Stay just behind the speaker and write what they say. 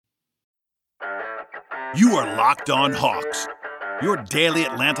You are Locked On Hawks, your daily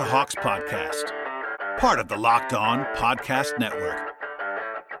Atlanta Hawks podcast. Part of the Locked On Podcast Network.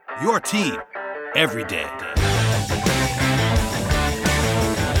 Your team every day.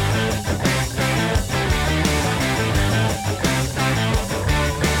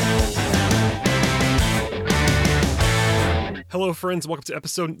 Hello, friends. Welcome to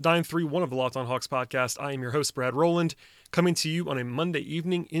episode 931 of the Locked On Hawks podcast. I am your host, Brad Rowland, coming to you on a Monday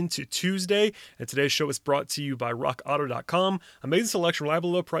evening into Tuesday. And today's show is brought to you by RockAuto.com. Amazing selection,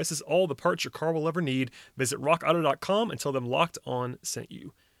 reliable low prices, all the parts your car will ever need. Visit RockAuto.com and tell them Locked On sent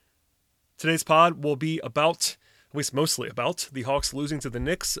you. Today's pod will be about, at least mostly about, the Hawks losing to the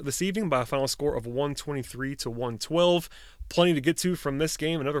Knicks this evening by a final score of 123-112. Plenty to get to from this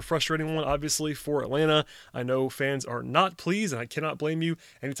game. Another frustrating one, obviously, for Atlanta. I know fans are not pleased, and I cannot blame you.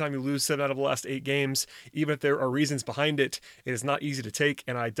 Anytime you lose 7 out of the last 8 games, even if there are reasons behind it, it is not easy to take,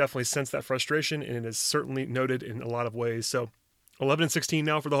 and I definitely sense that frustration, and it is certainly noted in a lot of ways. So 11-16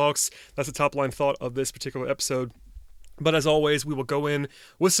 now for the Hawks. That's the top-line thought of this particular episode. But as always, we will go in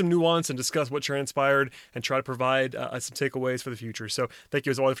with some nuance and discuss what transpired and try to provide some takeaways for the future. So thank you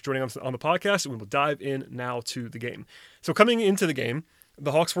as always for joining us on the podcast. And we will dive in now to the game. So coming into the game,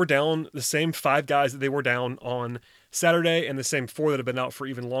 the Hawks were down the same 5 guys that they were down on Saturday and the same 4 that have been out for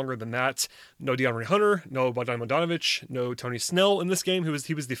even longer than that. No DeAndre Hunter, no Bogdan Bogdanovic, no Tony Snell in this game. He was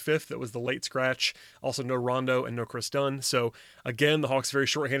the 5th. That was the late scratch. Also no Rondo and no Chris Dunn. So again, the Hawks very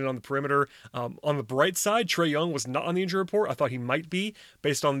shorthanded on the perimeter. On the bright side, Trae Young was not on the injury report. I thought he might be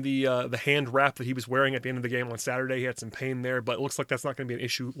based on the hand wrap that he was wearing at the end of the game on Saturday. He had some pain there, but it looks like that's not going to be an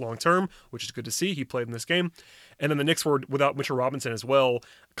issue long term, which is good to see. He played in this game. And then the Knicks were without Mitchell Robinson as well.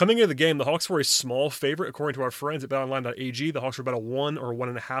 Coming into the game, the Hawks were a small favorite according to our friends at BetOnline.ag. The Hawks were about a 1 or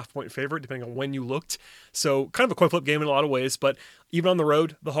 1.5 point favorite, depending on when you looked. So kind of a coin flip game in a lot of ways, but even on the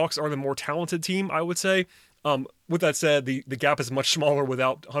road, the Hawks are the more talented team, I would say. With that said, the gap is much smaller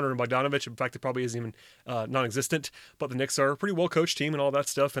without Hunter and Bogdanovic. In fact, it probably isn't even non-existent. But the Knicks are a pretty well-coached team and all that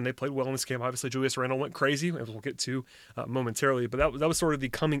stuff, and they played well in this game. Obviously, Julius Randle went crazy, as we'll get to momentarily. But that was sort of the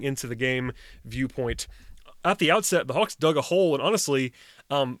coming into the game viewpoint. At the outset, the Hawks dug a hole, and honestly,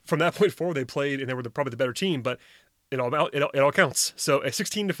 from that point forward, they played, and they were probably the better team, but it all counts. So a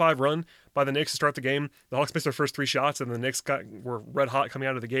 16-5 run by the Knicks to start the game. The Hawks missed their first 3 shots, and the Knicks were red hot coming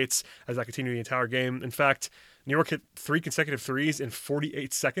out of the gates as that continued the entire game. In fact, New York hit 3 consecutive threes in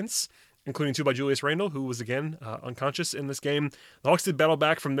 48 seconds, including 2 by Julius Randle, who was, again, unconscious in this game. The Hawks did battle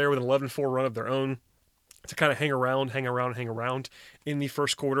back from there with an 11-4 run of their own to kind of hang around in the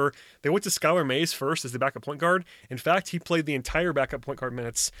first quarter. They went to Skylar Mays first as the backup point guard. In fact, he played the entire backup point guard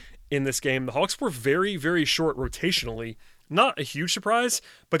minutes in this game. The Hawks were very, very short rotationally. Not a huge surprise,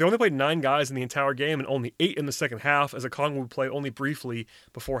 but they only played 9 guys in the entire game and only 8 in the second half, as Okongwu played only briefly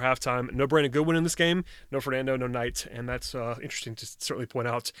before halftime. No Brandon Goodwin in this game, no Fernando, no Knight, and that's interesting to certainly point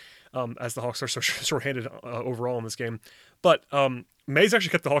out as the Hawks are so shorthanded overall in this game. But Mays actually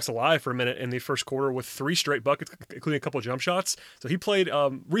kept the Hawks alive for a minute in the first quarter with 3 straight buckets, including a couple of jump shots. So he played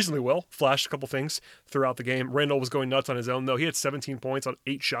reasonably well, flashed a couple things throughout the game. Randall was going nuts on his own, though. He had 17 points on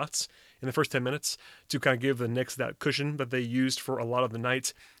 8 shots in the first 10 minutes to kind of give the Knicks that cushion that they used for a lot of the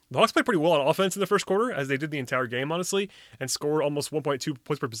night. The Hawks played pretty well on offense in the first quarter, as they did the entire game, honestly, and scored almost 1.2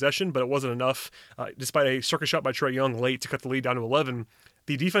 points per possession, but it wasn't enough. Despite a circus shot by Trae Young late to cut the lead down to 11,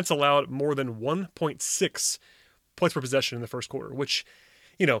 the defense allowed more than 1.6 points per possession in the first quarter, which,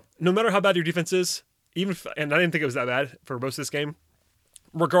 no matter how bad your defense is, and I didn't think it was that bad for most of this game,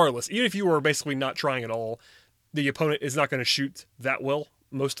 regardless, even if you were basically not trying at all, the opponent is not going to shoot that well,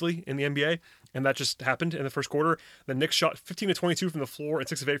 mostly in the NBA, and that just happened in the first quarter. The Knicks shot 15-22 from the floor and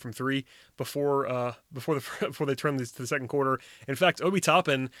 6 of 8 from 3 before they turned this to the second quarter. In fact, Obi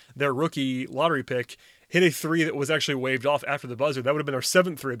Toppin, their rookie lottery pick, hit a 3 that was actually waved off after the buzzer. That would have been our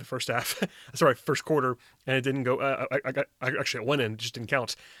 7th 3 of the first quarter, and it didn't go. Actually, it went in, it just didn't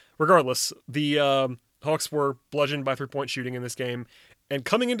count. Regardless, the Hawks were bludgeoned by 3-point shooting in this game, and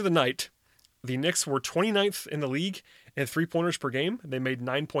coming into the night, the Knicks were 29th in the league in 3-pointers per game. They made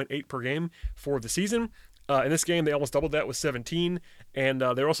 9.8 per game for the season. In this game, they almost doubled that with 17, and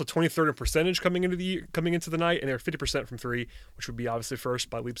they're also 23rd in percentage coming into the night, and they're 50% from 3, which would be obviously first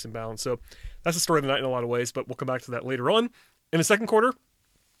by leaps and bounds. So that's the story of the night in a lot of ways, but we'll come back to that later on. In the second quarter,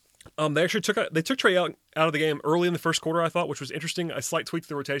 they took Trae Young out of the game early in the first quarter, I thought, which was interesting. A slight tweak to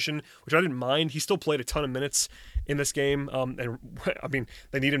the rotation, which I didn't mind. He still played a ton of minutes in this game, and I mean,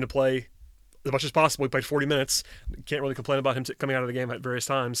 they need him to play as much as possible. He played 40 minutes. Can't really complain about him coming out of the game at various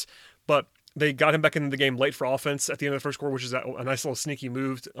times. But they got him back into the game late for offense at the end of the first quarter, which is a nice little sneaky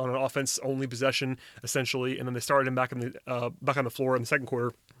move on an offense-only possession, essentially. And then they started him back on the floor in the second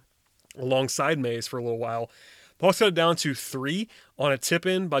quarter. alongside Mays for a little while. The Hawks got it down to 3 on a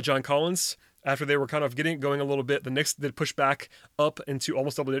tip-in by John Collins. After they were kind of getting it going a little bit, the Knicks did push back up into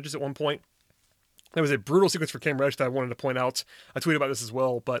almost double digits at one point. There was a brutal sequence for Cam Reddish that I wanted to point out. I tweeted about this as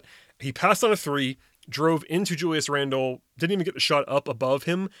well, but he passed on a 3, drove into Julius Randle, didn't even get the shot up above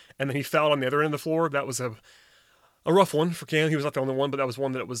him, and then he fouled on the other end of the floor. That was a rough one for Cam. He was not the only one, but that was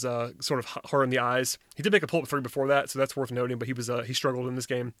one that was sort of hard in the eyes. He did make a pull-up 3 before that, so that's worth noting, but he struggled in this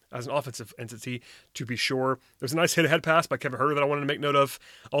game as an offensive entity, to be sure. There was a nice hit-ahead pass by Kevin Huerter that I wanted to make note of.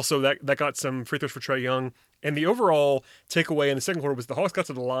 Also, that got some free throws for Trae Young. And the overall takeaway in the second quarter was the Hawks got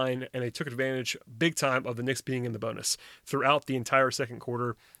to the line, and they took advantage big time of the Knicks being in the bonus throughout the entire second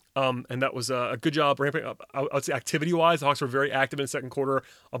quarter. And that was a good job ramping up. I would say activity-wise, the Hawks were very active in the second quarter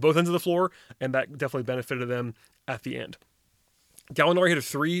on both ends of the floor, and that definitely benefited them at the end. Gallinari hit a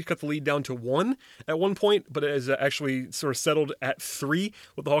 3, cut the lead down to 1 at one point, but it has actually sort of settled at 3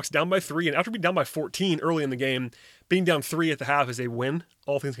 with the Hawks down by 3. And after being down by 14 early in the game, being down 3 at the half is a win,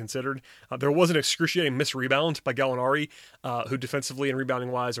 all things considered. There was an excruciating missed rebound by Gallinari, who defensively and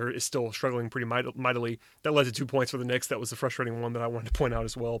rebounding-wise is still struggling pretty mightily. That led to 2 points for the Knicks. That was the frustrating one that I wanted to point out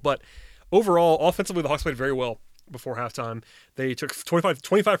as well. But overall, offensively, the Hawks played very well before halftime. They took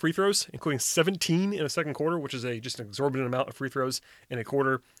 25 free throws, including 17 in a second quarter, which is just an exorbitant amount of free throws in a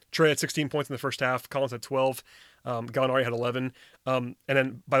quarter. Trae had 16 points in the first half. Collins had 12. Gallinari had 11. And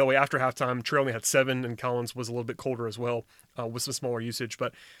then, by the way, after halftime, Trae only had 7, and Collins was a little bit colder as well with some smaller usage.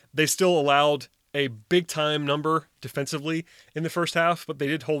 But they still allowed a big-time number defensively in the first half, but they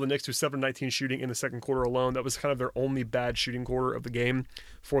did hold the Knicks to 7-19 shooting in the second quarter alone. That was kind of their only bad shooting quarter of the game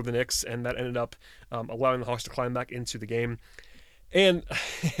for the Knicks, and that ended up allowing the Hawks to climb back into the game. And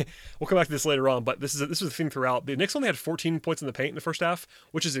we'll come back to this later on, but this was the theme throughout. The Knicks only had 14 points in the paint in the first half,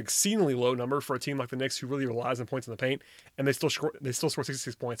 which is an exceedingly low number for a team like the Knicks who really relies on points in the paint, and they still scored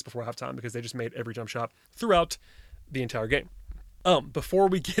 66 points before halftime because they just made every jump shot throughout the entire game. Before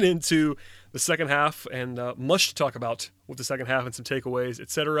we get into the second half, and much to talk about with the second half and some takeaways,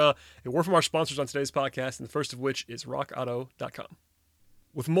 etc., a word from our sponsors on today's podcast, and the first of which is rockauto.com.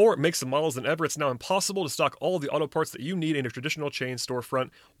 With more makes and models than ever, it's now impossible to stock all of the auto parts that you need in a traditional chain storefront.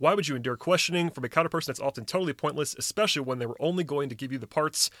 Why would you endure questioning from a counterperson that's often totally pointless, especially when they were only going to give you the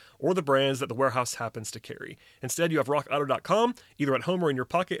parts or the brands that the warehouse happens to carry? Instead, you have rockauto.com, either at home or in your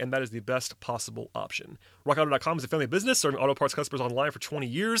pocket, and that is the best possible option. Rockauto.com is a family business serving auto parts customers online for 20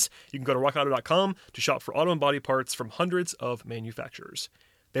 years. You can go to rockauto.com to shop for auto and body parts from hundreds of manufacturers.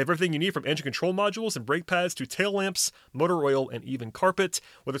 They have everything you need from engine control modules and brake pads to tail lamps, motor oil, and even carpet.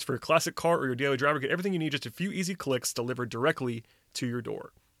 Whether it's for your classic car or your daily driver, get everything you need just a few easy clicks delivered directly to your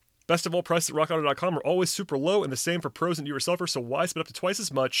door. Best of all, prices at rockauto.com are always super low, and the same for pros and do-it-yourselfers, so why spend up to twice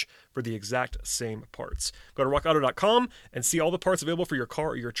as much for the exact same parts? Go to rockauto.com and see all the parts available for your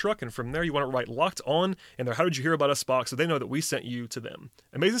car or your truck, and from there you want to write Locked On in their How Did You Hear About Us box so they know that we sent you to them.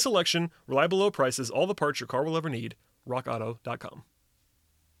 Amazing selection, reliable low prices, all the parts your car will ever need. rockauto.com.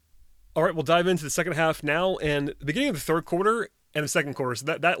 All right, we'll dive into the second half now, and the beginning of the third quarter and the second quarter. So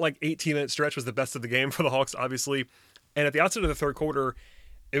that like 18-minute stretch was the best of the game for the Hawks, obviously. And at the outset of the third quarter,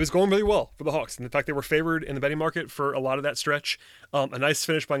 it was going really well for the Hawks. And in fact, they were favored in the betting market for a lot of that stretch. A nice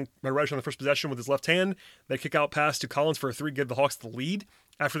finish by Reddish on the first possession with his left hand. They kick out pass to Collins for a 3, give the Hawks the lead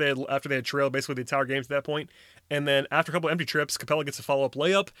after they had trailed basically the entire game to that point. And then after a couple of empty trips, Capella gets a follow-up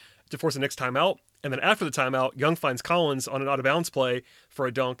layup to force the Knicks timeout. And then after the timeout, Young finds Collins on an out-of-bounds play for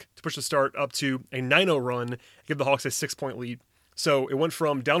a dunk to push the start up to a 9-0 run, give the Hawks a 6-point lead. So it went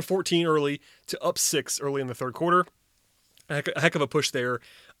from down 14 early to up 6 early in the third quarter. A heck of a push there.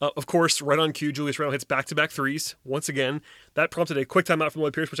 Of course, right on cue, Julius Randle hits back-to-back threes once again. That prompted a quick timeout from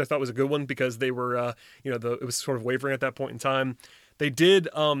Lloyd Pierce, which I thought was a good one because they were, it was sort of wavering at that point in time. They did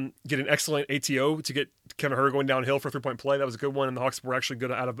get an excellent ATO to get Kevin Huerter going downhill for a 3-point play. That was a good one, and the Hawks were actually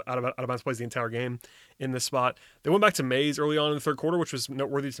good out of bounds plays the entire game in this spot. They went back to Mays early on in the third quarter, which was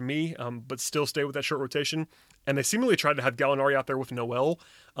noteworthy to me, but still stayed with that short rotation. And they seemingly tried to have Gallinari out there with Noel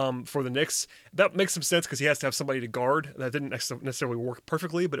for the Knicks. That makes some sense because he has to have somebody to guard. That didn't necessarily work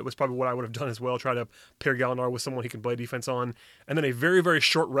perfectly, but it was probably what I would have done as well, try to pair Gallinari with someone he can play defense on. And then a very, very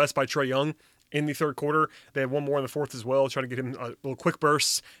short rest by Trae Young in the third quarter. They had one more in the fourth as well, trying to get him a little quick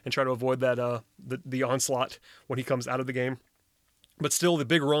bursts and try to avoid that the onslaught when he comes out of the game. But still, the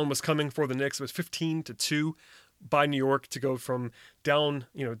big run was coming for the Knicks. It was 15-2 by New York to go from down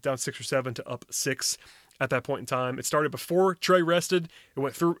 6 or 7 to up 6 at that point in time. It started before Trae rested. It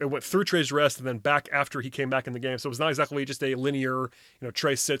went through Trae's rest and then back after he came back in the game. So it was not exactly just a linear,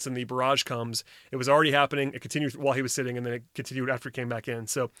 Trae sits and the barrage comes. It was already happening. It continued while he was sitting, and then it continued after he came back in.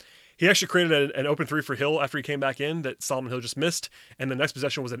 So He actually created an open three for Hill after he came back in that Solomon Hill just missed, and the next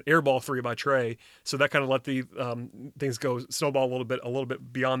possession was an air ball three by Trey. So that kind of let the things go snowball a little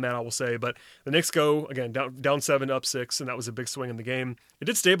bit beyond that, I will say. But the Knicks go again down 7 up 6, and that was a big swing in the game. It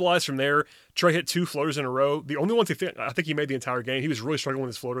did stabilize from there. Trey hit 2 floaters in a row. The only ones I think he made the entire game. He was really struggling with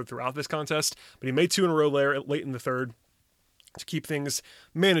his floater throughout this contest, but he made 2 in a row there late in the third to keep things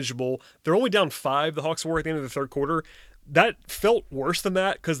manageable. They're only down 5, the Hawks were, at the end of the third quarter. That felt worse than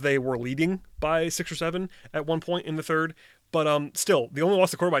that because they were leading by 6 or 7 at one point in the third. But still, they only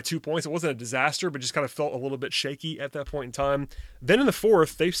lost the quarter by 2 points. It wasn't a disaster, but just kind of felt a little bit shaky at that point in time. Then in the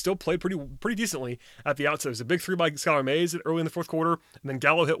fourth, they still played pretty decently at the outset. It was a big 3 by Skylar Mays early in the fourth quarter, and then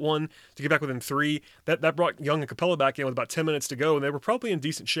Gallo hit 1 to get back within 3. That brought Young and Capella back in with about 10 minutes to go, and they were probably in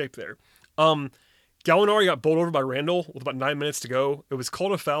decent shape there. Gallinari got bowled over by Randle with about 9 minutes to go. It was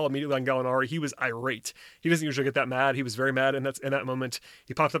called a foul immediately on Gallinari. He was irate. He doesn't usually get that mad. He was very mad in that moment.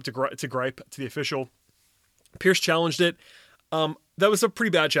 He popped up to gripe to the official. Pierce challenged it. That was a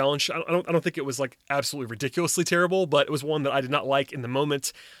pretty bad challenge. I don't think it was like absolutely ridiculously terrible, but it was one that I did not like in the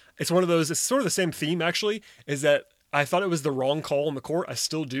moment. It's one of those, it's sort of the same theme actually, is that I thought it was the wrong call on the court. I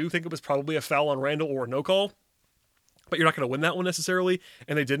still do think it was probably a foul on Randle or a no call, but you're not going to win that one necessarily,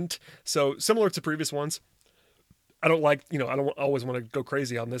 and they didn't. So similar to previous ones, I don't always want to go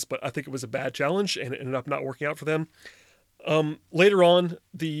crazy on this, but I think it was a bad challenge and it ended up not working out for them. Later on,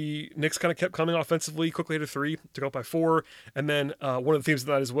 the Knicks kind of kept coming offensively, quickly hit a 3 to go up by 4. And then one of the themes of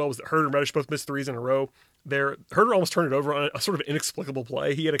that as well was that Herder and Reddish both missed 3s in a row. Herder almost turned it over on a sort of inexplicable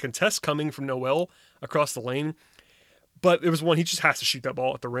play. He had a contest coming from Noel across the lane, but it was one he just has to shoot that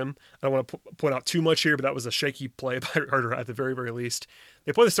ball at the rim. I don't want to point out too much here, but that was a shaky play by Herder at the very, very least.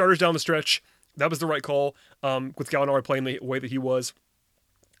 They play the starters down the stretch. That was the right call, with Gallinari playing the way that he was.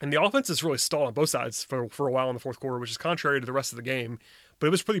 And the offense is really stalled on both sides for a while in the fourth quarter, which is contrary to the rest of the game. But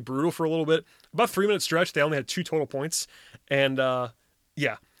it was pretty brutal for a little bit. About a 3-minute stretch, they only had 2 total points. And, the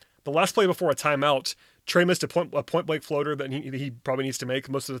last play before a timeout, Trey missed a point-blank floater that he probably needs to make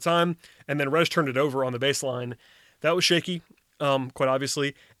most of the time. And then Reddish turned it over on the baseline. That was shaky, quite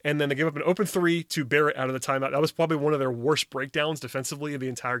obviously. And then they gave up an open 3 to Barrett out of the timeout. That was probably one of their worst breakdowns defensively of the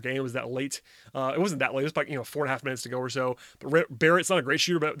entire game. It was that late. It wasn't that late. It was like 4.5 minutes to go or so. But Barrett's not a great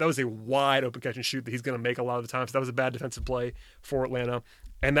shooter, but that was a wide open catch and shoot that he's going to make a lot of the time. So that was a bad defensive play for Atlanta.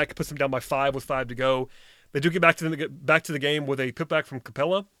 And that puts them down by 5 with 5 to go. They do get back to the game with a putback from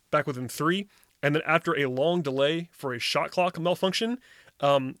Capella, back within 3. And then after a long delay for a shot clock malfunction,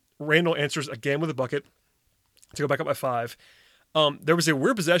 Randle answers again with a bucket to go back up by 5. There was a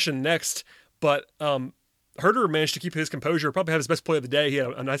weird possession next, but Herder managed to keep his composure, probably had his best play of the day. He had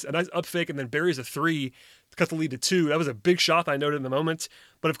a nice up fake and then buries a 3 to cut the lead to 2. That was a big shot I noted in the moment.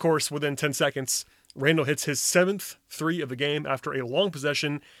 But of course, within 10 seconds, Randle hits his 7th 3 of the game after a long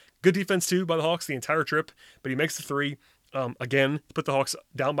possession. Good defense too by the Hawks the entire trip, but he makes the 3. Again, put the Hawks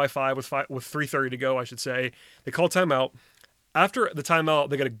down by 5 with 3:30 to go, I should say. They call timeout. After the timeout,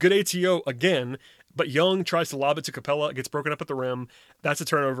 they got a good ATO again, but Young tries to lob it to Capella. It gets broken up at the rim. That's a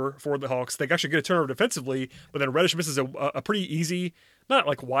turnover for the Hawks. They actually get a turnover defensively, but then Reddish misses a pretty easy, not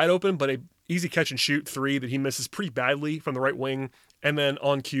like wide open, but a easy catch and shoot 3 that he misses pretty badly from the right wing. And then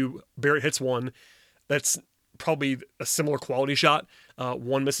on cue, Barrett hits 1. That's probably a similar quality shot.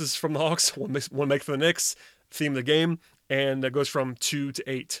 1 misses from the Hawks, one make for the Knicks. Theme of the game, and that goes from 2 to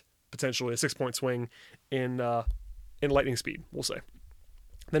 8, potentially a 6-point swing in lightning speed, we'll say.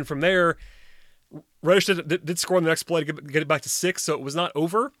 Then from there, Reddish did score on the next play to get it back to 6, so it was not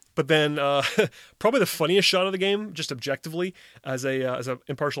over. But then probably the funniest shot of the game, just objectively, as an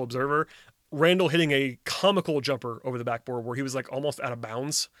impartial observer, Randle hitting a comical jumper over the backboard where he was like almost out of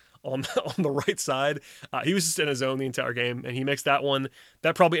bounds on the right side. He was just in his zone the entire game, and he makes that one.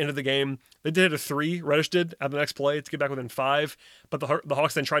 That probably ended the game. They did hit a 3, Reddish did, at the next play to get back within 5, but the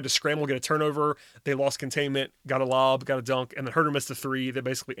Hawks then tried to scramble, get a turnover. They lost containment, got a lob, got a dunk, and then Herder missed a 3 that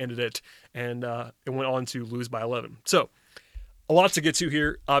basically ended it, and it went on to lose by 11. So, a lot to get to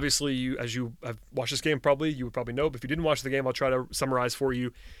here. Obviously, as you have watched this game probably, you would probably know, but if you didn't watch the game, I'll try to summarize for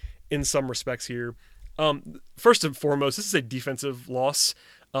you in some respects here. First and foremost, this is a defensive loss.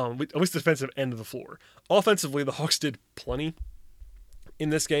 At least the defensive end of the floor. Offensively, the Hawks did plenty in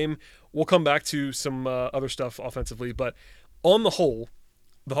this game. We'll come back to some other stuff offensively, but on the whole,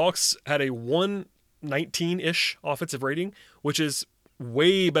 the Hawks had a 119-ish offensive rating, which is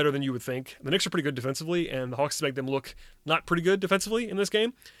way better than you would think. The Knicks are pretty good defensively, and the Hawks make them look not pretty good defensively in this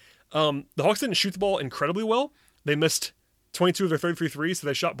game. The Hawks didn't shoot the ball incredibly well. They missed 22 of their 33 threes, so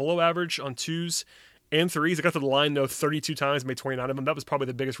they shot below average on 2s and threes. They got to the line, 32 times, made 29 of them. That was probably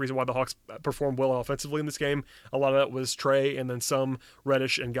the biggest reason why the Hawks performed well offensively in this game. A lot of that was Trey and then some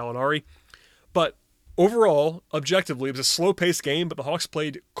Reddish and Gallinari. But overall, objectively, it was a slow-paced game, but the Hawks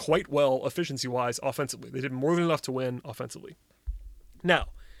played quite well efficiency-wise offensively. They did more than enough to win offensively. Now,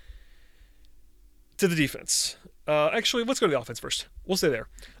 to the defense. Actually, let's go to the offense first. We'll stay there.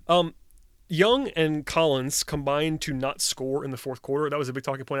 Young and Collins combined to not score in the fourth quarter. That was a big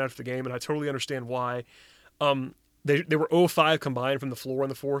talking point after the game, and I totally understand why. They were 0-5 combined from the floor in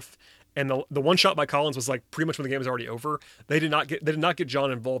the fourth, and the one shot by Collins was like pretty much when the game was already over. They did not get John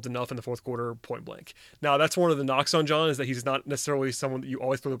involved enough in the fourth quarter, point blank. Now that's one of the knocks on John, is that he's not necessarily someone that you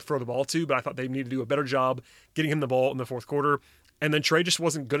always throw the ball to, but I thought they needed to do a better job getting him the ball in the fourth quarter. And then Trey just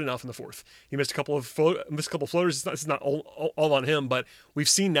wasn't good enough in the fourth. He missed a couple of floaters. It's not all on him, but we've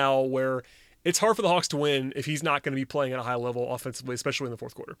seen now where it's hard for the Hawks to win if he's not going to be playing at a high level offensively, especially in the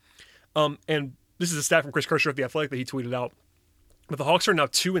fourth quarter. And this is a stat from Chris Kershaw at The Athletic that he tweeted out. But the Hawks are now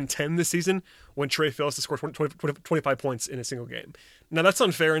 2-10 this season when Trey fails to score 25 points in a single game. Now that's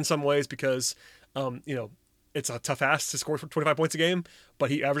unfair in some ways because, it's a tough ask to score 25 points a game,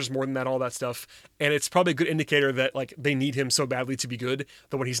 but he averages more than that, all that stuff. And it's probably a good indicator that they need him so badly to be good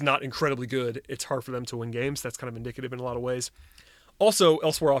that when he's not incredibly good, it's hard for them to win games. That's kind of indicative in a lot of ways. Also,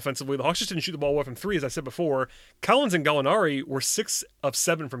 elsewhere offensively, the Hawks just didn't shoot the ball well from three, as I said before. Collins and Gallinari were 6 of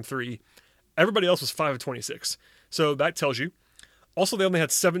 7 from three. Everybody else was 5 of 26. So that tells you. Also, they only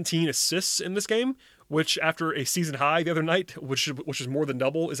had 17 assists in this game, which after a season high the other night, which is more than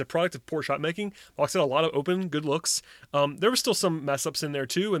double, is a product of poor shot making. The Hawks had a lot of open, good looks. There were still some mess ups in there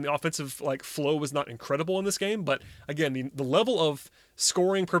too, and the offensive flow was not incredible in this game. But again, the level of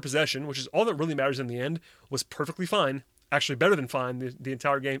scoring per possession, which is all that really matters in the end, was perfectly fine. Actually, better than fine the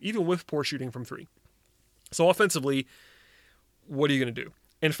entire game, even with poor shooting from three. So offensively, what are you going to do?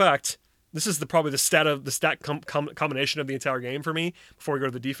 In fact, this is probably the stat combination of the entire game for me before we go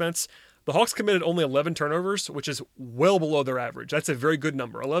to the defense. The Hawks committed only 11 turnovers, which is well below their average. That's a very good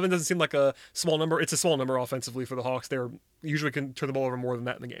number. 11 doesn't seem like a small number. It's a small number offensively for the Hawks. They usually can turn the ball over more than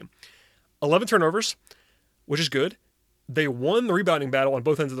that in the game. 11 turnovers, which is good. They won the rebounding battle on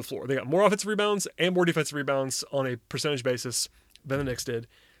both ends of the floor. They got more offensive rebounds and more defensive rebounds on a percentage basis than the Knicks did.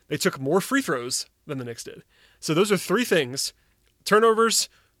 They took more free throws than the Knicks did. So those are three things: turnovers,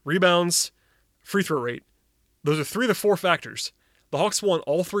 rebounds, free throw rate. Those are 3 of the 4 factors. The Hawks won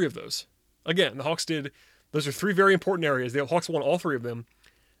all 3 of those. Again, the Hawks did. Those are 3 very important areas. The Hawks won all 3 of them,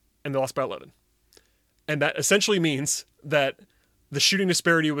 and they lost by 11. And that essentially means that the shooting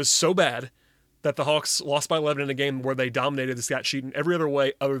disparity was so bad that the Hawks lost by 11 in a game where they dominated the stat sheet in every other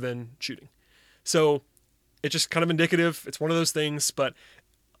way other than shooting. So it's just kind of indicative. It's one of those things. But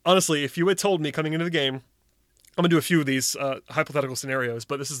honestly, if you had told me coming into the game, I'm going to do a few of these hypothetical scenarios,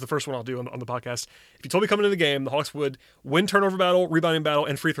 but this is the first one I'll do on the podcast. If you told me coming into the game, the Hawks would win turnover battle, rebounding battle,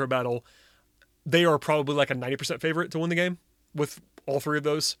 and free throw battle, they are probably like a 90% favorite to win the game with all 3 of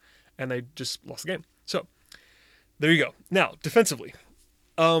those, and they just lost the game. So there you go. Now, defensively,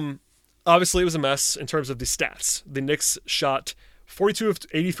 obviously it was a mess in terms of the stats. The Knicks shot 42 of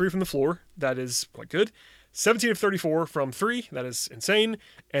 83 from the floor. That is quite good. 17 of 34 from 3. That is insane.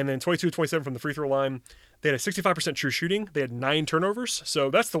 And then 22 of 27 from the free throw line. They had a 65% true shooting. They had 9 turnovers.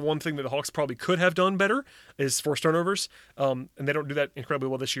 So that's the one thing that the Hawks probably could have done better, is force turnovers. And they don't do that incredibly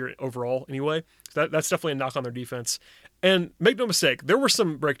well this year overall anyway. So that's definitely a knock on their defense. And make no mistake, there were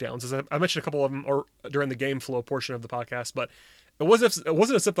some breakdowns. As I mentioned a couple of them during the game flow portion of the podcast, but it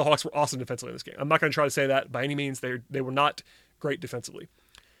wasn't as if the Hawks were awesome defensively in this game. I'm not going to try to say that by any means. They were not great defensively.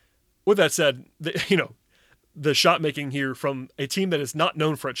 With that said, the shot making here from a team that is not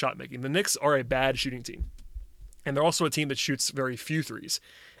known for its shot making. The Knicks are a bad shooting team, and they're also a team that shoots very few threes.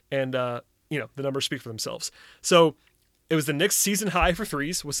 And the numbers speak for themselves. So it was the Knicks' season high for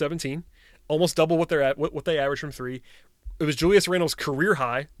threes with 17, almost double what they average from 3. It was Julius Randle's career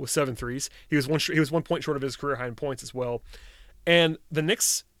high with 7 threes. He was 1 point short of his career high in points as well. And the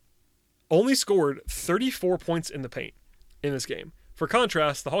Knicks only scored 34 points in the paint in this game. For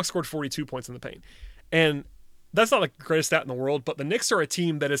contrast, the Hawks scored 42 points in the paint. And that's not the greatest stat in the world, but the Knicks are a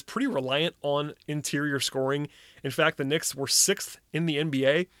team that is pretty reliant on interior scoring. In fact, the Knicks were 6th in the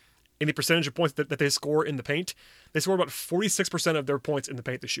NBA in the percentage of points that they score in the paint. They scored about 46% of their points in the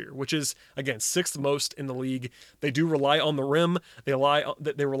paint this year, which is, again, 6th most in the league. They do rely on the rim. They rely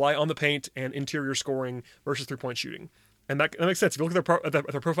on the paint and interior scoring versus 3-point shooting. And that makes sense. If you look at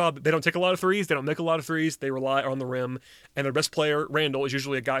their profile, they don't take a lot of threes. They don't make a lot of threes. They rely on the rim. And their best player, Randle, is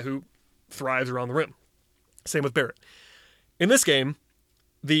usually a guy who thrives around the rim. Same with Barrett. In this game,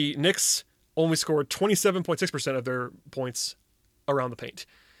 the Knicks only scored 27.6% of their points around the paint.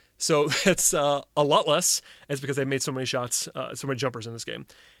 So that's a lot less. It's because they made so many shots, so many jumpers in this game.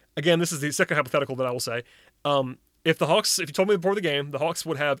 Again, this is the second hypothetical that I will say. If you told me before the game, the Hawks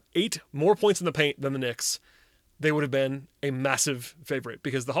would have 8 more points in the paint than the Knicks, they would have been a massive favorite,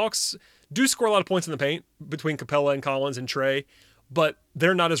 because the Hawks do score a lot of points in the paint between Capella and Collins and Trey, but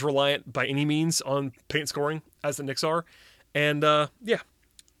they're not as reliant by any means on paint scoring as the Knicks are. And yeah,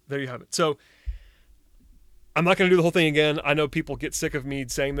 there you have it. So I'm not going to do the whole thing again. I know people get sick of me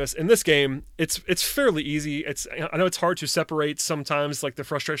saying this. In this game, it's fairly easy. I know it's hard to separate sometimes, like the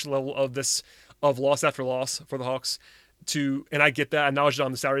frustration level of loss after loss for the Hawks. And I get that. I acknowledged it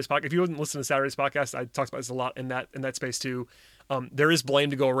on the Saturdays podcast. If you didn't listen to Saturday's podcast, I talked about this a lot in that space too. There is blame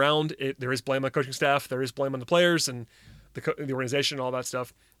to go around. There is blame on the coaching staff. There is blame on the players and the organization and all that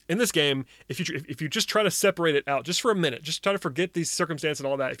stuff. In this game, if you just try to separate it out just for a minute, just try to forget these circumstances and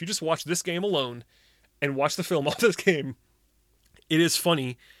all that. If you just watch this game alone and watch the film of this game, it is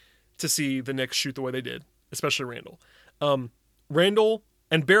funny to see the Knicks shoot the way they did, especially Randle. Randle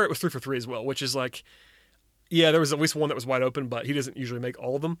and Barrett was 3 for 3 as well, which is like, yeah, there was at least one that was wide open, but he doesn't usually make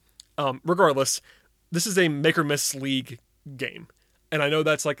all of them. Regardless, this is a make or miss league game. And I know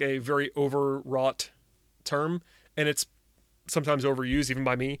that's like a very overwrought term, and it's sometimes overused even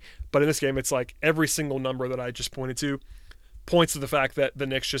by me. But in this game, it's like every single number that I just pointed to points to the fact that the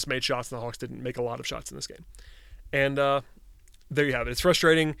Knicks just made shots and the Hawks didn't make a lot of shots in this game. And there you have it. It's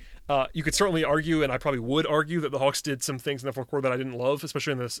frustrating. You could certainly argue, and I probably would argue, that the Hawks did some things in the fourth quarter that I didn't love,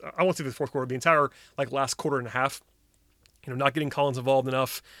 especially in this. I won't say the fourth quarter, the entire last quarter and a half. Not getting Collins involved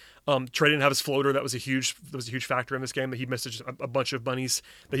enough. Trey didn't have his floater. That was a huge factor in this game, that he missed a bunch of bunnies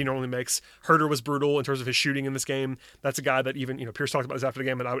that he normally makes. Herter was brutal in terms of his shooting in this game. That's a guy that even, Pierce talked about this after the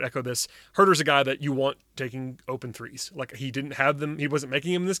game, and I would echo this. Herter's a guy that you want taking open threes. Like, he didn't have them. He wasn't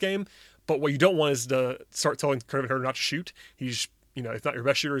making them in this game. But what you don't want is to start telling Kevin Herter not to shoot. He's, if not your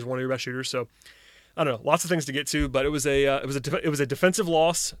best shooter, he's one of your best shooters. So I don't know, lots of things to get to, but it was a defensive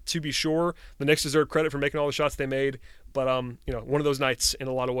loss, to be sure. The Knicks deserve credit for making all the shots they made, but one of those nights in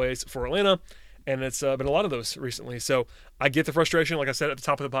a lot of ways for Atlanta, and it's been a lot of those recently. So I get the frustration. Like I said at the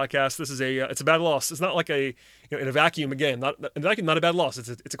top of the podcast, this is it's a bad loss. It's not like in a vacuum. Again, not a bad loss.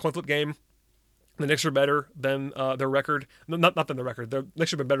 It's a coin flip game. The Knicks are better than their record. Not than their record. The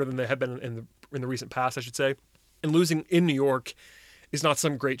Knicks have been better than they have been in the recent past, I should say. And losing in New York is not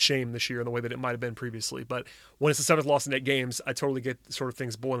some great shame this year in the way that it might have been previously. But when it's the 7th loss in 8 games, I totally get sort of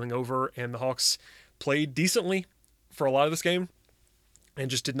things boiling over. And the Hawks played decently for a lot of this game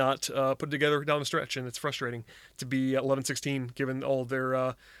and just did not put it together down the stretch. And it's frustrating to be 11-16 given all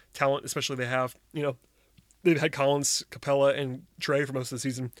their talent, especially they have. They've had Collins, Capella, and Trey for most of the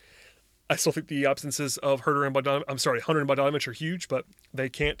season. I still think the absences of Hunter and Bogdanovich are huge, but they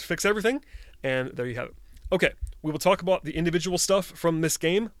can't fix everything. And there you have it. Okay, we will talk about the individual stuff from this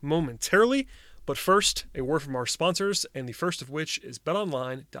game momentarily, but first, a word from our sponsors, and the first of which is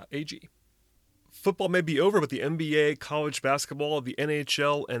betonline.ag. Football may be over, but the NBA, college basketball, the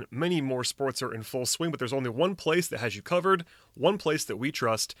NHL, and many more sports are in full swing, but there's only one place that has you covered, one place that we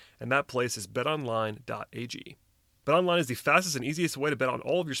trust, and that place is betonline.ag. BetOnline is the fastest and easiest way to bet on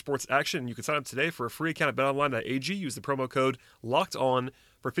all of your sports action, and you can sign up today for a free account at betonline.ag. Use the promo code LOCKEDON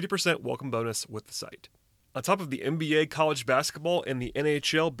for 50% welcome bonus with the site. On top of the NBA, college basketball, and the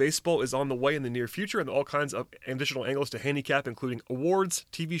NHL, baseball is on the way in the near future, and all kinds of additional angles to handicap, including awards,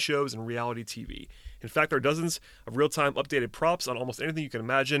 TV shows, and reality TV. In fact, there are dozens of real-time updated props on almost anything you can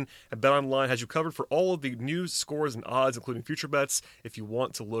imagine, and BetOnline has you covered for all of the news, scores, and odds, including future bets, if you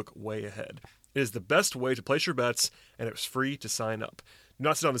want to look way ahead. It is the best way to place your bets, and it's free to sign up. Do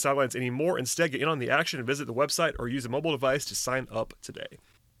not sit on the sidelines anymore. Instead, get in on the action and visit the website or use a mobile device to sign up today.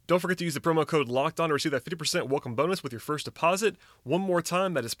 Don't forget to use the promo code LOCKEDON to receive that 50% welcome bonus with your first deposit. One more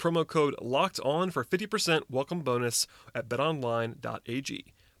time, that is promo code LOCKEDON for 50% welcome bonus at betonline.ag.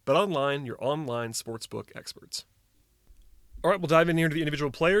 BetOnline, your online sportsbook experts. All right, we'll dive in here to the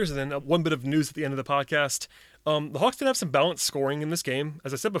individual players, and then one bit of news at the end of the podcast. The Hawks did have some balanced scoring in this game.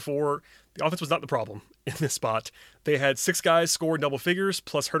 As I said before, the offense was not the problem in this spot. They had 6 guys score double figures,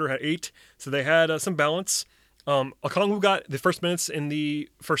 plus Herter had 8, so they had some balance. Okongwu got the first minutes in the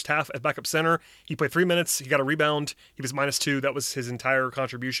first half at backup center. He played 3 minutes. He got a rebound. He was -2. That was his entire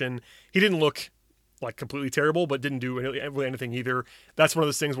contribution. He didn't look like completely terrible, but didn't do really anything either. That's one of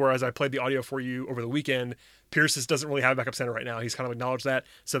those things where, as I played the audio for you over the weekend, Pierce doesn't really have a backup center right now. He's kind of acknowledged that.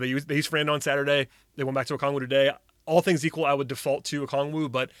 So they used Fernando on Saturday. They went back to Okongwu today. All things equal, I would default to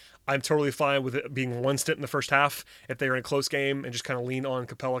Okongwu, but I'm totally fine with it being one stint in the first half if they are in a close game and just kind of lean on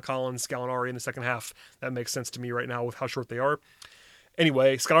Capella, Collins, Gallinari in the second half. That makes sense to me right now with how short they are.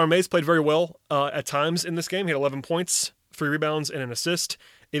 Anyway, Skylar Mays played very well at times in this game. He had 11 points, 3 rebounds, and an assist.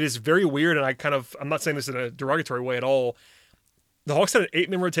 It is very weird, and I'm not saying this in a derogatory way at all. The Hawks had an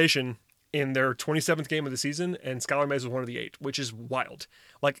 8-man rotation in their 27th game of the season, and Skylar Mays was one of the 8, which is wild.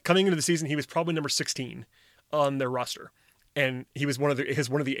 Like, coming into the season, he was probably number 16 on their roster, and he was one of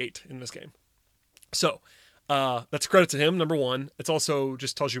the 8 in this game. So, that's a credit to him, number one. It's also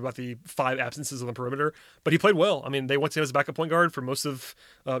just tells you about the 5 absences on the perimeter, but he played well. I mean, they went to him as a backup point guard for most of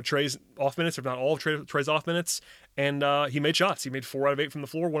Trey's off minutes, if not all of Trey's off minutes, and he made shots. He made 4 out of 8 from the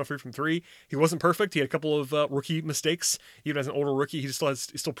floor, 1 of 3 from 3. He wasn't perfect. He had a couple of rookie mistakes. Even as an older rookie, he's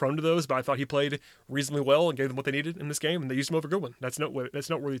still prone to those, but I thought he played reasonably well and gave them what they needed in this game, and they used him over Goodwin. That's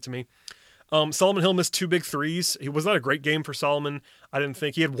noteworthy to me. Solomon Hill missed 2 big threes. He was not a great game for Solomon. I didn't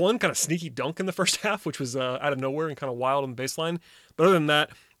think he had one kind of sneaky dunk in the first half, which was out of nowhere and kind of wild on the baseline. But other than that,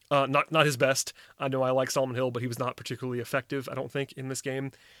 not his best. I know I like Solomon Hill, but he was not particularly effective, I don't think, in this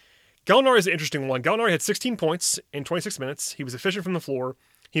game. Gallinari is an interesting one. Gallinari had 16 points in 26 minutes. He was efficient from the floor.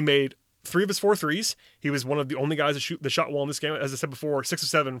 He made 3 of his 4 threes. He was one of the only guys to shoot the shot well in this game. As I said before, 6 of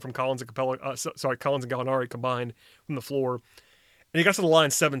 7 from Collins and Gallinari combined from the floor. And he got to the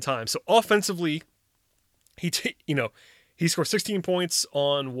line 7 times. So offensively, he scored 16 points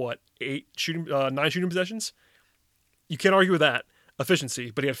on 9 shooting possessions. You can't argue with that efficiency.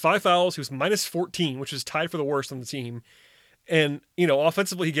 But he had 5 fouls. He was minus 14, which is tied for the worst on the team. And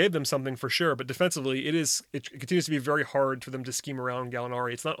offensively, he gave them something for sure. But defensively, it continues to be very hard for them to scheme around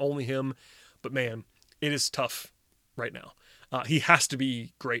Gallinari. It's not only him, but man, it is tough right now. He has to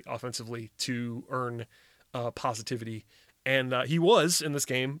be great offensively to earn positivity. And he was in this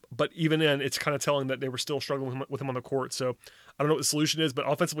game, but even then, it's kind of telling that they were still struggling with him on the court. So I don't know what the solution is, but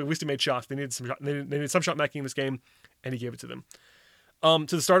offensively, at least he made shots. They needed some shot making in this game, and he gave it to them.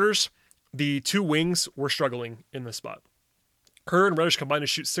 To the starters, the 2 wings were struggling in this spot. Kerr and Reddish combined to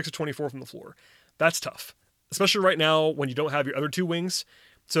shoot 6 of 24 from the floor. That's tough, especially right now when you don't have your other 2 wings.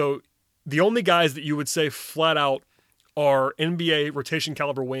 So the only guys that you would say flat out are NBA rotation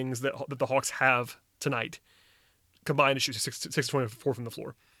caliber wings that the Hawks have tonight, combined to shoot 6 of 24 from the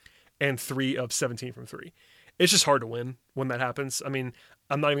floor and 3 of 17 from 3. It's just hard to win when that happens. I mean,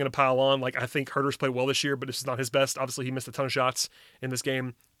 I'm not even going to pile on. Like, I think Herter's played well this year, but this is not his best. Obviously, he missed a ton of shots in this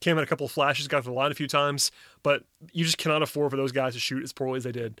game. Cam had a couple of flashes, got to the line a few times, but you just cannot afford for those guys to shoot as poorly as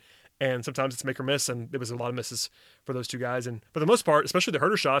they did. And sometimes it's make or miss, and there was a lot of misses for those 2 guys. And for the most part, especially the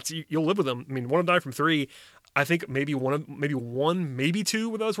Herter shots, you'll live with them. I mean, 1 of 9 from 3. I think maybe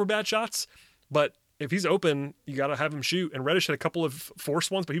 2 of those were bad shots, but if he's open, you got to have him shoot. And Reddish had a couple of forced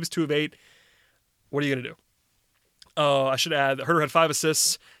ones, but he was 2 of 8. What are you going to do? I should add that Herter had 5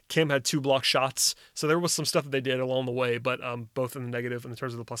 assists. Kim had 2 blocked shots. So there was some stuff that they did along the way, but both in the negative in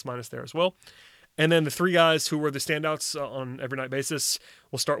terms of the plus minus there as well. And then the 3 guys who were the standouts on every night basis,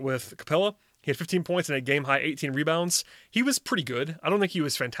 we'll start with Capella. He had 15 points and a game-high 18 rebounds. He was pretty good. I don't think he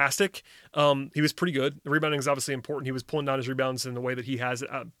was fantastic. He was pretty good. The rebounding is obviously important. He was pulling down his rebounds in the way that he has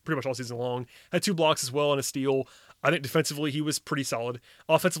pretty much all season long. Had 2 blocks as well and a steal. I think defensively he was pretty solid.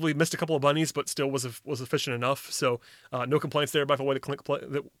 Offensively, missed a couple of bunnies, but still was efficient enough. So no complaints there about the way that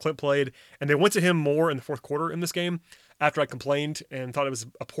Clint played. And they went to him more in the fourth quarter in this game. After I complained and thought it was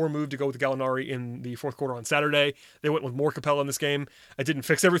a poor move to go with Gallinari in the fourth quarter on Saturday, they went with more Capella in this game. It didn't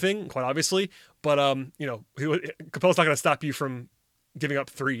fix everything, quite obviously, but Capella's not going to stop you from giving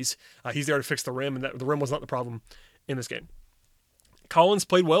up threes. He's there to fix the rim, and the rim was not the problem in this game. Collins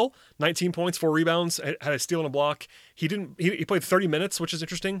played well, 19 points, 4 rebounds, had a steal and a block. He played 30 minutes, which is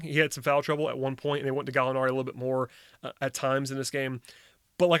interesting. He had some foul trouble at one point, and they went to Gallinari a little bit more at times in this game.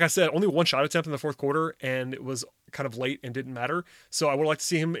 But like I said, only 1 shot attempt in the fourth quarter, and it was kind of late and didn't matter. So I would like to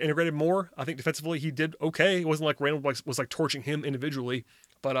see him integrated more. I think defensively he did okay. It wasn't like Randle was like torching him individually,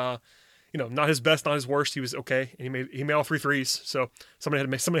 but not his best, not his worst. He was okay, and he made all 3 threes. So somebody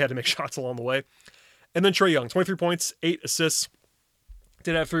had to make shots along the way. And then Trae Young, 23 points, 8 assists,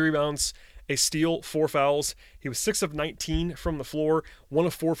 did have 3 rebounds, a steal, 4 fouls. He was 6 of 19 from the floor, 1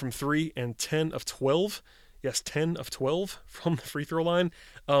 of 4 from 3, and 10 of 12. Yes, 10 of 12 from the free throw line.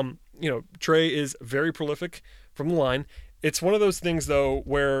 Trae is very prolific from the line. It's one of those things, though,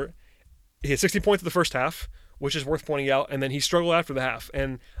 where he had 60 points in the first half, which is worth pointing out, and then he struggled after the half.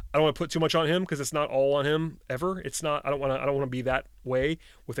 And I don't want to put too much on him because it's not all on him ever. It's not. I don't want to be that way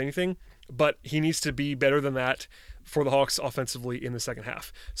with anything. But he needs to be better than that for the Hawks offensively in the second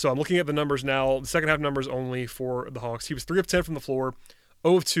half. So I'm looking at the numbers now. The second half numbers only for the Hawks. He was 3 of 10 from the floor,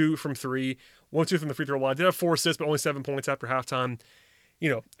 0 of 2 from 3, 1 of 2 from the free throw line. Did have 4 assists, but only 7 points after halftime.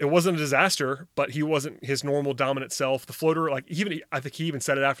 It wasn't a disaster, but he wasn't his normal dominant self. The floater, I think he even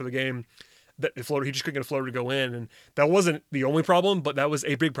said it after the game that the floater, he just couldn't get a floater to go in, and that wasn't the only problem, but that was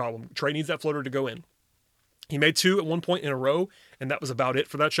a big problem. Trae needs that floater to go in. He made 2 at one point in a row, and that was about it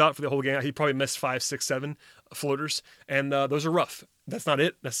for that shot for the whole game. He probably missed 5, 6, 7 floaters, and those are rough. That's not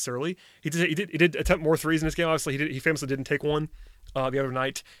it necessarily. He did attempt more threes in this game. Obviously, he famously didn't take one the other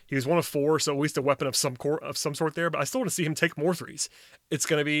night. He was 1 of 4, so at least a weapon of some sort there. But I still want to see him take more threes. It's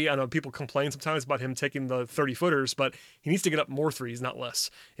going to be, I know people complain sometimes about him taking the 30-footers, but he needs to get up more threes, not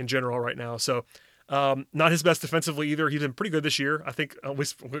less, in general right now. So. Not his best defensively either. He's been pretty good this year, I think, at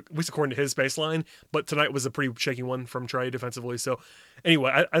least according to his baseline. But tonight was a pretty shaky one from Trey defensively. So,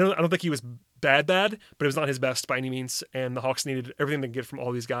 anyway, I don't think he was bad, but it was not his best by any means. And the Hawks needed everything they could get from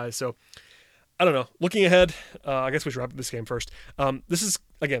all these guys. So, I don't know. Looking ahead, I guess we should wrap up this game first. This is,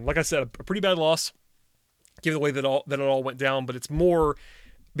 again, like I said, a pretty bad loss, given the way that it all went down. But it's more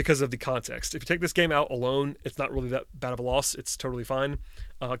because of the context. If you take this game out alone, it's not really that bad of a loss. It's totally fine,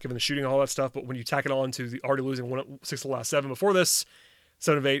 given the shooting and all that stuff. But when you tack it on to the already losing 1-6 of the last 7 before this,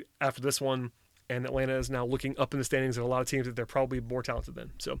 7 of 8 after this one, and Atlanta is now looking up in the standings of a lot of teams that they're probably more talented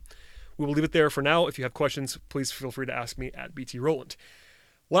than. So we will leave it there for now. If you have questions, please feel free to ask me at BT Rowland.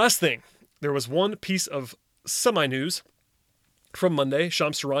 Last thing, there was one piece of semi-news from Monday.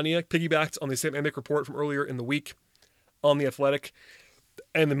 Shams Charania piggybacked on the Sam Amick report from earlier in the week on The Athletic.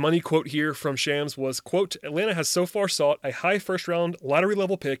 And the money quote here from Shams was, quote, Atlanta has so far sought a high first-round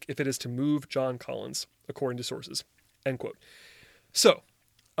lottery-level pick if it is to move John Collins, according to sources, end quote. So,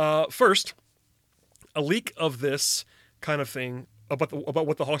 first, a leak of this kind of thing about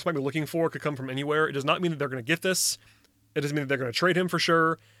what the Hawks might be looking for could come from anywhere. It does not mean that they're going to get this. It doesn't mean that they're going to trade him for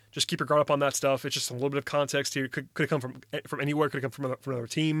sure. Just keep your guard up on that stuff. It's just a little bit of context here. Could have come from anywhere. Could have come from another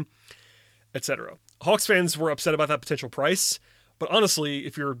team, etc. Hawks fans were upset about that potential price. But honestly,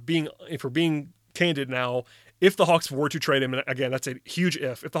 if we're being candid now, if the Hawks were to trade him, and again, that's a huge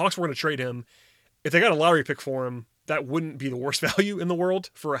if the Hawks were going to trade him, if they got a lottery pick for him, that wouldn't be the worst value in the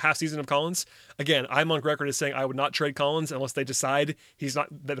world for a half season of Collins. Again, I'm on record as saying I would not trade Collins unless they decide that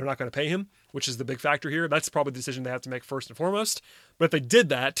they're not going to pay him, which is the big factor here. That's probably the decision they have to make first and foremost. But if they did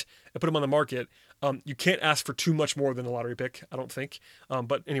that and put him on the market, you can't ask for too much more than a lottery pick, I don't think.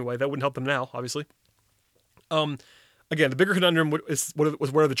 But anyway, that wouldn't help them now, obviously. Again, the bigger conundrum was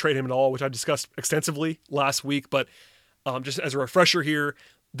whether to trade him at all, which I discussed extensively last week. But just as a refresher here,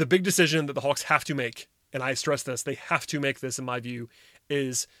 the big decision that the Hawks have to make, and I stress this, they have to make this in my view,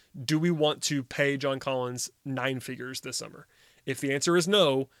 is do we want to pay John Collins 9 figures this summer? If the answer is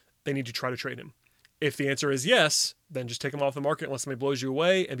no, they need to try to trade him. If the answer is yes, then just take him off the market unless somebody blows you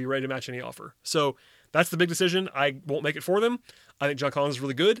away and be ready to match any offer. So that's the big decision. I won't make it for them. I think John Collins is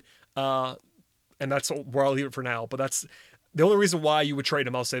really good. And that's where I'll leave it for now. But that's the only reason why you would trade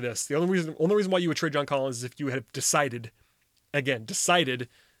him. I'll say this. The only reason why you would trade John Collins is if you had decided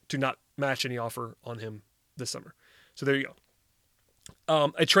to not match any offer on him this summer. So there you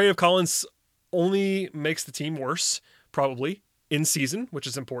go. A trade of Collins only makes the team worse, probably, in season, which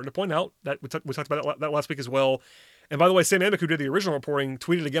is important to point out. That we talked about that last week as well. And by the way, Sam Amick, who did the original reporting,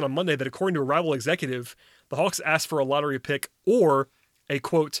 tweeted again on Monday that according to a rival executive, the Hawks asked for a lottery pick or a,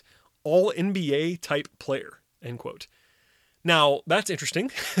 quote, all-NBA type player, end quote. Now, that's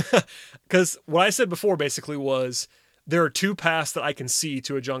interesting because what I said before basically was there are 2 paths that I can see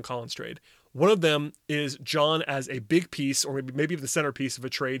to a John Collins trade. One of them is John as a big piece or maybe the centerpiece of a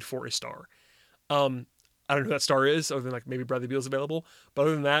trade for a star. I don't know who that star is other than like maybe Bradley Beal's available. But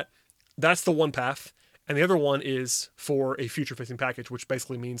other than that, that's the one path. And the other one is for a future-facing package, which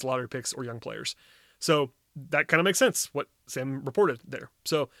basically means lottery picks or young players. So that kind of makes sense, what Sam reported there.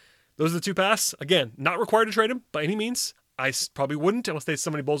 So those are the 2 paths. Again, not required to trade him by any means. I probably wouldn't unless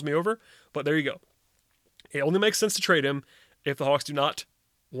somebody bowls me over. But there you go. It only makes sense to trade him if the Hawks do not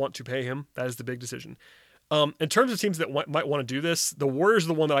want to pay him. That is the big decision. In terms of teams that might want to do this, the Warriors are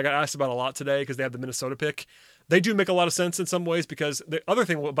the one that I got asked about a lot today because they have the Minnesota pick. They do make a lot of sense in some ways because the other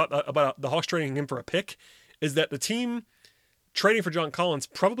thing about the Hawks trading him for a pick is that the team trading for John Collins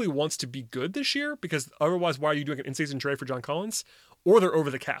probably wants to be good this year because otherwise why are you doing an in-season trade for John Collins? Or they're over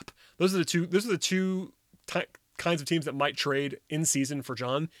the cap. Those are the two kinds of teams that might trade in season for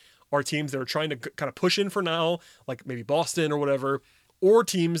John. Are teams that are trying to kind of push in for now, like maybe Boston or whatever, or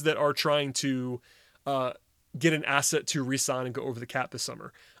teams that are trying to get an asset to re-sign and go over the cap this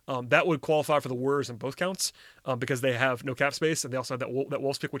summer. That would qualify for the Warriors in both counts because they have no cap space and they also have that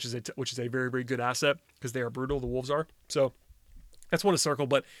Wolves pick, which is a very, very good asset because they are brutal. The Wolves are. So that's one to circle.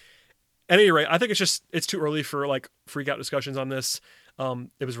 But at any rate, I think it's too early for like freak out discussions on this.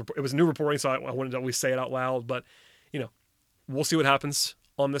 It was new reporting, so I wanted to always say it out loud. But we'll see what happens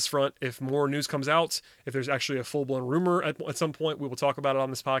on this front. If more news comes out, if there's actually a full-blown rumor at some point, we will talk about it on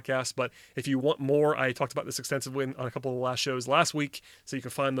this podcast. But if you want more, I talked about this extensively on a couple of the last shows last week, so you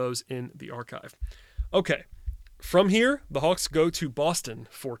can find those in the archive. Okay, From here, the Hawks go to Boston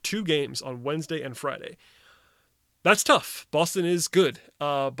for 2 games on Wednesday and Friday. That's tough. Boston is good.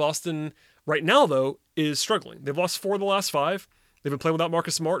 Boston, right now, though, is struggling. They've lost 4 of the last 5. They've been playing without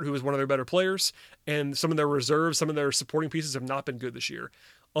Marcus Smart, who is one of their better players, and some of their reserves, some of their supporting pieces have not been good this year.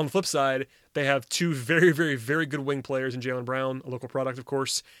 On the flip side, they have 2 very, very, very good wing players in Jaylen Brown, a local product, of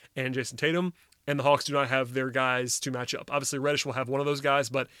course, and Jason Tatum, and the Hawks do not have their guys to match up. Obviously, Reddish will have one of those guys,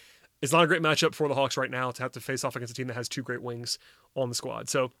 but it's not a great matchup for the Hawks right now to have to face off against a team that has 2 great wings on the squad.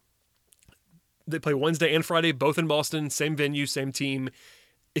 So they play Wednesday and Friday, both in Boston, same venue, same team.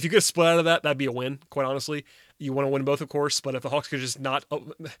 If you could split out of that, that'd be a win, quite honestly. You want to win both, of course, but if the Hawks could just not...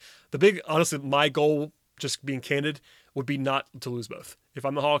 honestly, my goal, just being candid, would be not to lose both. If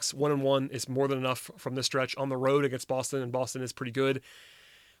I'm the Hawks, 1-1 is more than enough from this stretch on the road against Boston, and Boston is pretty good.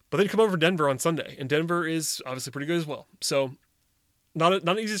 But then you come over to Denver on Sunday, and Denver is obviously pretty good as well. So not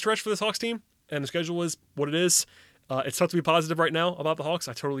an easy stretch for this Hawks team, and the schedule is what it is. It's tough to be positive right now about the Hawks.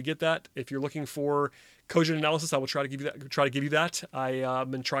 I totally get that. If you're looking for cogent analysis, I will try to give you that.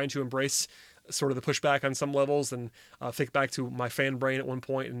 I've been trying to embrace sort of the pushback on some levels and think back to my fan brain at one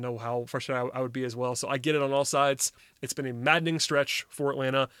point and know how frustrated I would be as well. So I get it on all sides. It's been a maddening stretch for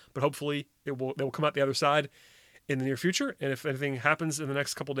Atlanta, but hopefully they will come out the other side in the near future. And if anything happens in the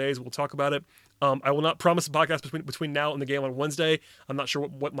next couple days, we'll talk about it. I will not promise a podcast between now and the game on Wednesday. I'm not sure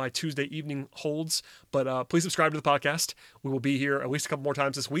what my Tuesday evening holds, but please subscribe to the podcast. We will be here at least a couple more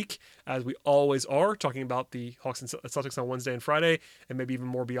times this week, as we always are, talking about the Hawks and Celtics on Wednesday and Friday, and maybe even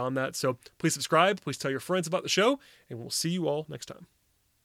more beyond that. So please subscribe. Please tell your friends about the show, and we'll see you all next time.